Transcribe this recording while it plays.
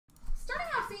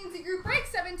Rookie Group Break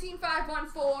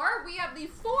 17514. We have the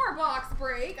 4-box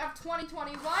break of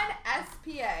 2021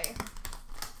 SPA.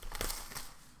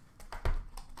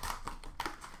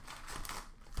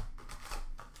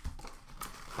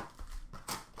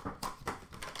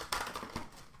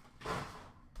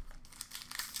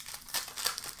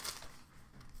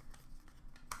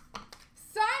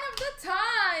 Sign of the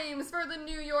times for the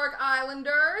New York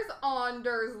Islanders,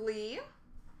 Anders Lee.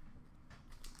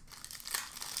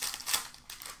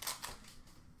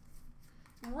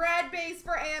 Red base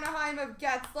for Anaheim of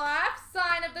Getzlaf.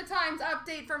 Sign of the times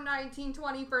update from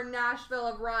 1920 for Nashville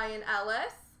of Ryan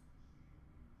Ellis.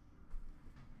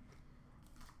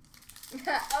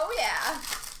 Oh yeah.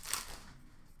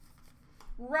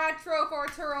 Retro for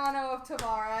Toronto of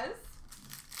Tavares.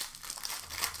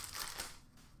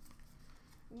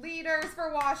 Leaders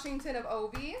for Washington of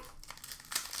Ovi.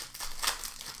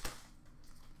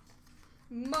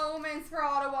 Moments for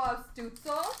Ottawa of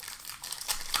Stützle.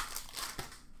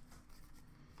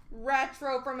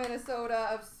 Retro for Minnesota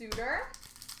of Suter.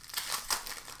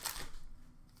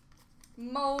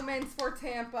 Moments for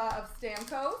Tampa of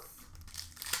Stamkos.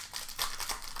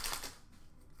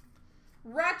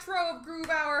 Retro of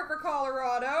Grubauer for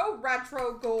Colorado.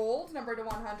 Retro gold, number to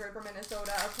 100 for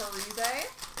Minnesota of Parise.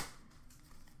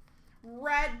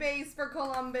 Red base for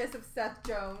Columbus of Seth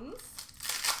Jones.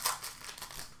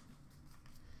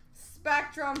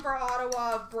 Spectrum for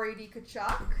Ottawa of Brady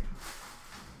Tkachuk.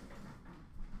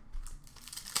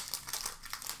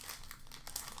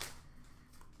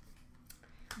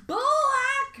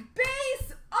 Black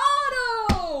base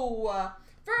auto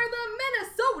for the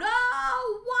Minnesota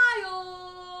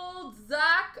Wild,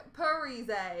 Zach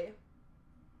Parise.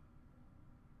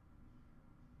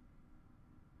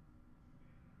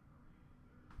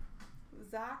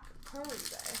 Zach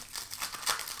Parise.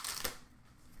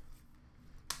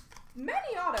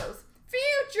 Many autos.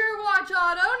 Future Watch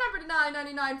auto, number to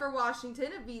 999 for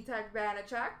Washington of Vitek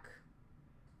Vanacek.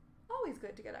 Always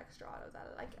good to get extra autos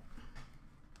out. I like it.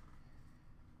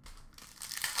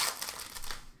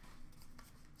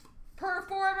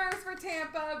 Performers for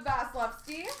Tampa,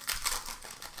 Vasilevsky.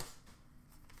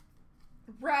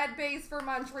 Red base for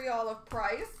Montreal of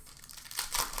Price.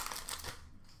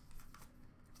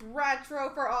 Retro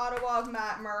for Ottawa of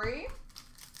Matt Murray.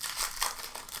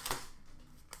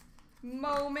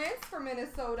 Moments for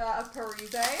Minnesota of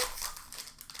Parise.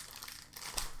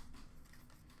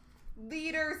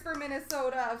 Leaders for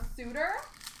Minnesota of Suter.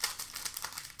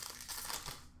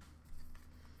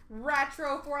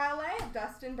 Retro for LA of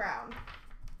Dustin Brown.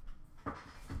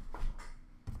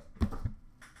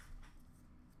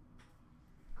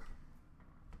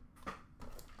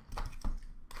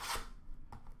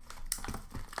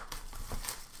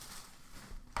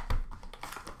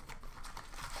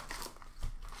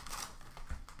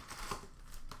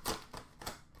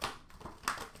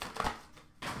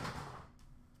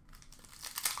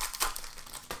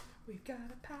 We've got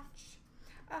a patch.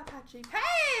 Apache.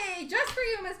 Hey, just for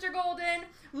you, Mr. Golden.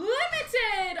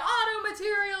 Limited Auto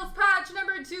Materials patch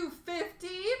number 250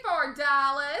 for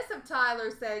Dallas of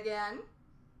Tyler Seguin.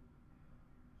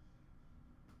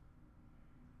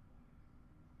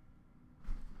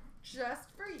 Just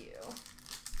for you.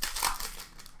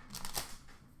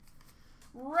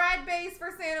 Red base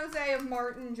for San Jose of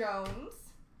Martin Jones.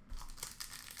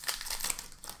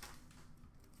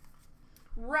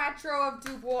 Retro of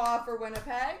Dubois for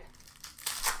Winnipeg.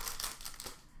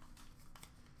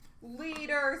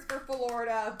 Leaders for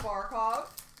Florida of Barkov.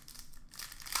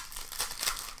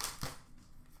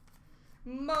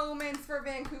 Moments for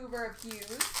Vancouver of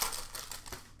Hughes.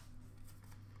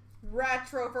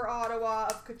 Retro for Ottawa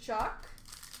of Tkachuk.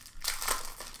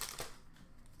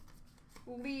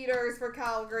 Leaders for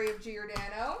Calgary of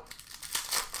Giordano.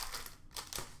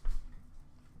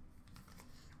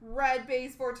 Red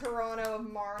base for Toronto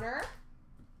of Marner.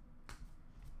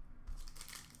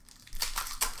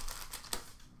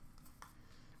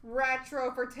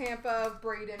 Retro for Tampa of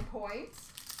Braden Point.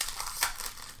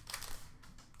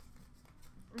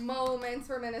 Moments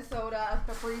for Minnesota of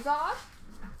Kaprizov.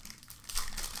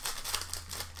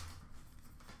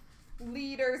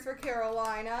 Leaders for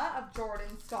Carolina of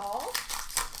Jordan Staal.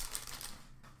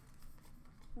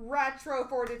 Retro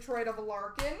for Detroit of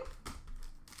Larkin.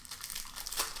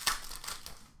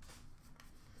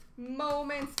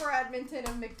 Moments for Edmonton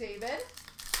of McDavid.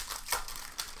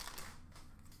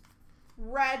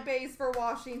 Red base for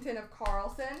Washington of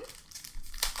Carlson.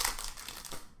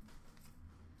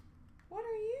 What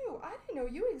are you? I didn't know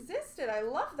you existed. I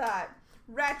love that.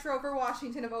 Retro for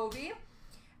Washington of Ovi.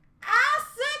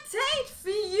 Acetate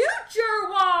Future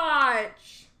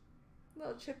Watch. A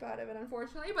little chip out of it,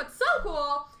 unfortunately, but so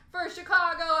cool for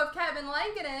Chicago of Kevin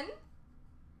Lankinen.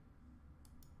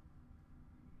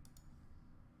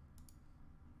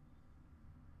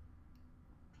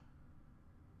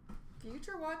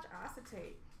 Future Watch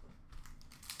Acetate.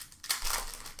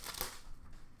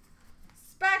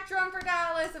 Spectrum for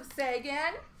Dallas of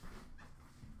Sagan.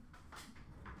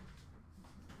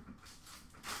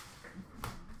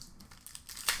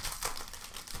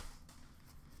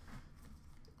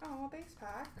 Oh, base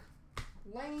pack.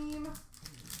 Lame.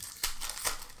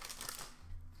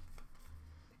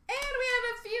 And we have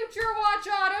a Future Watch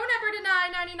Auto, number to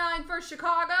 999 for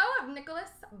Chicago of Nicholas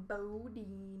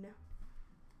Bodine.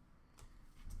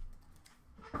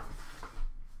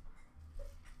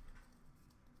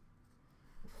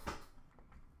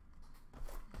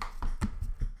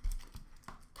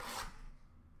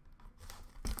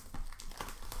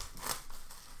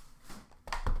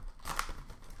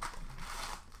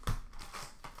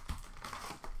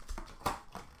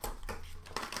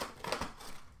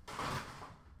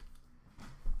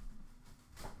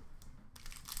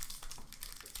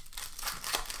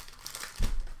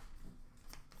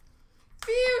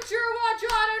 Future Watch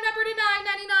Auto, number to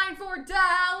 999 for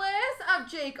Dallas of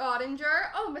Jake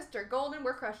Ottinger. Oh, Mr. Golden,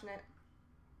 we're crushing it.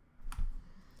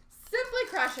 Simply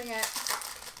crushing it.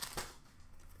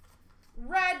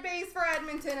 Red base for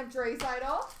Edmonton of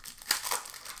Draisaitl.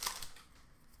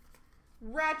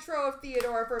 Retro of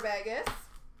Theodore for Vegas.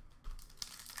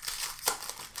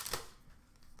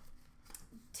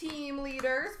 Team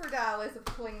leaders for Dallas of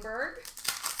Klingberg.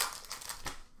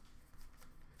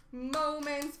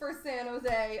 Moments for San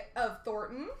Jose of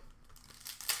Thornton.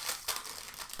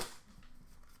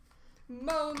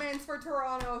 Moments for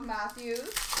Toronto of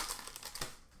Matthews.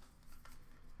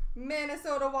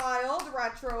 Minnesota Wild,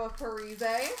 retro of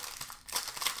Parise.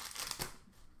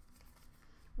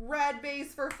 Red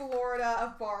base for Florida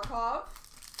of Barkov.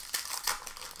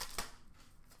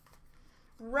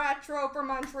 Retro for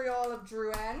Montreal of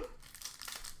Drouin.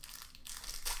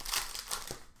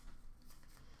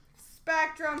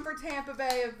 Spectrum for Tampa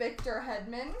Bay of Victor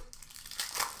Hedman.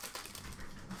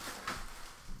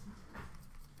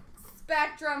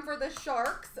 Spectrum for the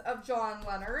Sharks of John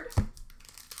Leonard.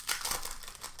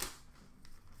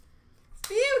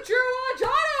 Future Watch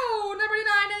Auto, number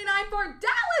 999 for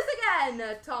Dallas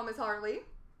again, Thomas Harley.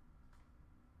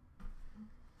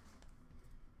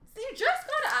 So you just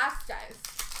gotta ask, guys.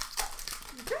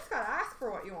 You just gotta ask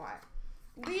for what you want.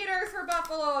 Leaders for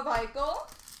Buffalo of Eichel.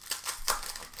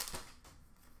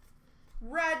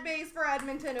 Red base for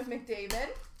Edmonton of McDavid.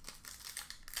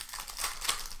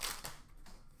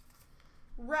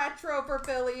 Retro for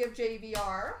Philly of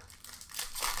JVR.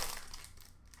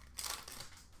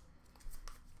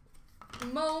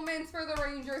 Moments for the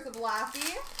Rangers of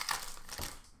Laffy.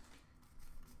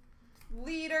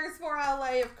 Leaders for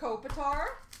LA of Kopitar.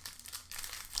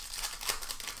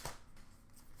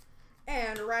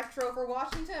 And retro for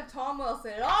Washington of Tom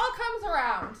Wilson. It all comes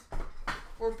around.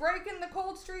 We're breaking the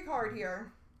cold streak hard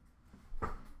here.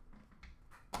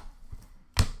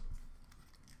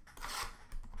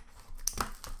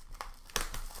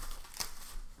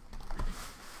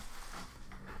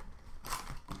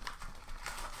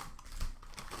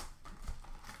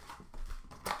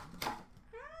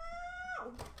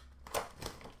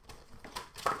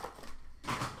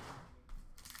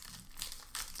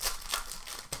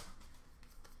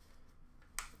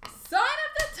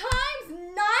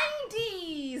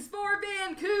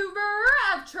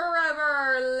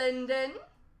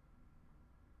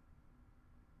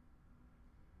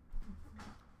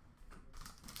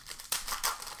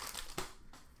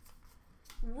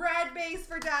 Red base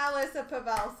for Dallas of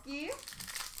Pavelski.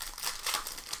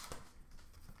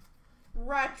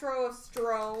 Retro of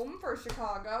Strome for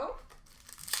Chicago.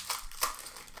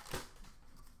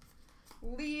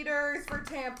 Leaders for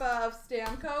Tampa of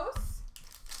Stamkos.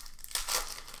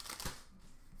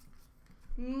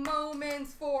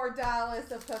 Moments for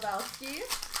Dallas of Pavelski.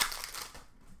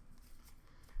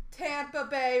 Tampa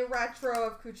Bay retro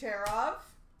of Kucherov.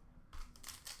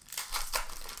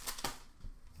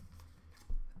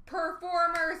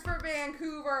 Performers for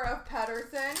Vancouver of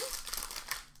Pettersson.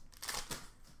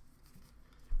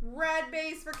 Red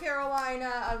base for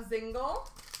Carolina of Zingle.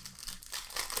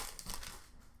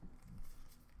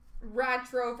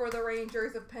 Retro for the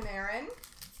Rangers of Panarin.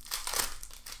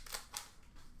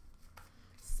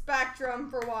 Spectrum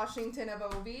for Washington of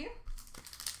Ovi.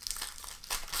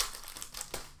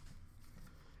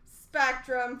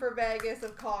 Spectrum for Vegas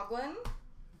of Coughlin.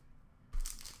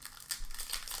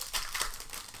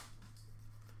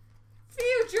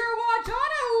 Future Watch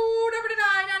Auto, number to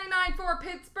 999 for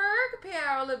Pittsburgh,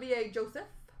 Pierre-Olivier Joseph.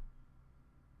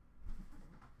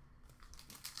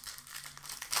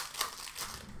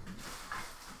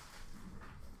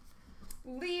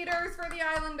 Leaders for the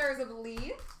Islanders of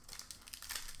Lee.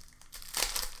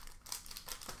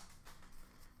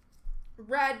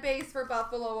 Red base for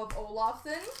Buffalo of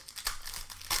Olofsson.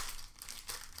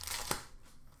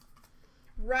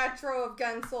 Retro of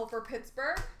Gensel for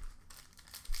Pittsburgh.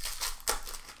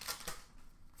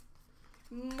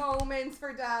 Moments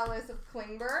for Dallas of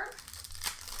Klingberg.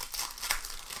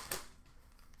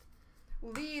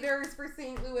 Leaders for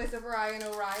St. Louis of Ryan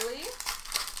O'Reilly.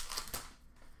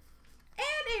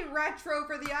 And a retro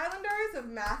for the Islanders of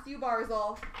Matthew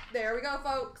Barzal. There we go,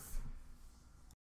 folks.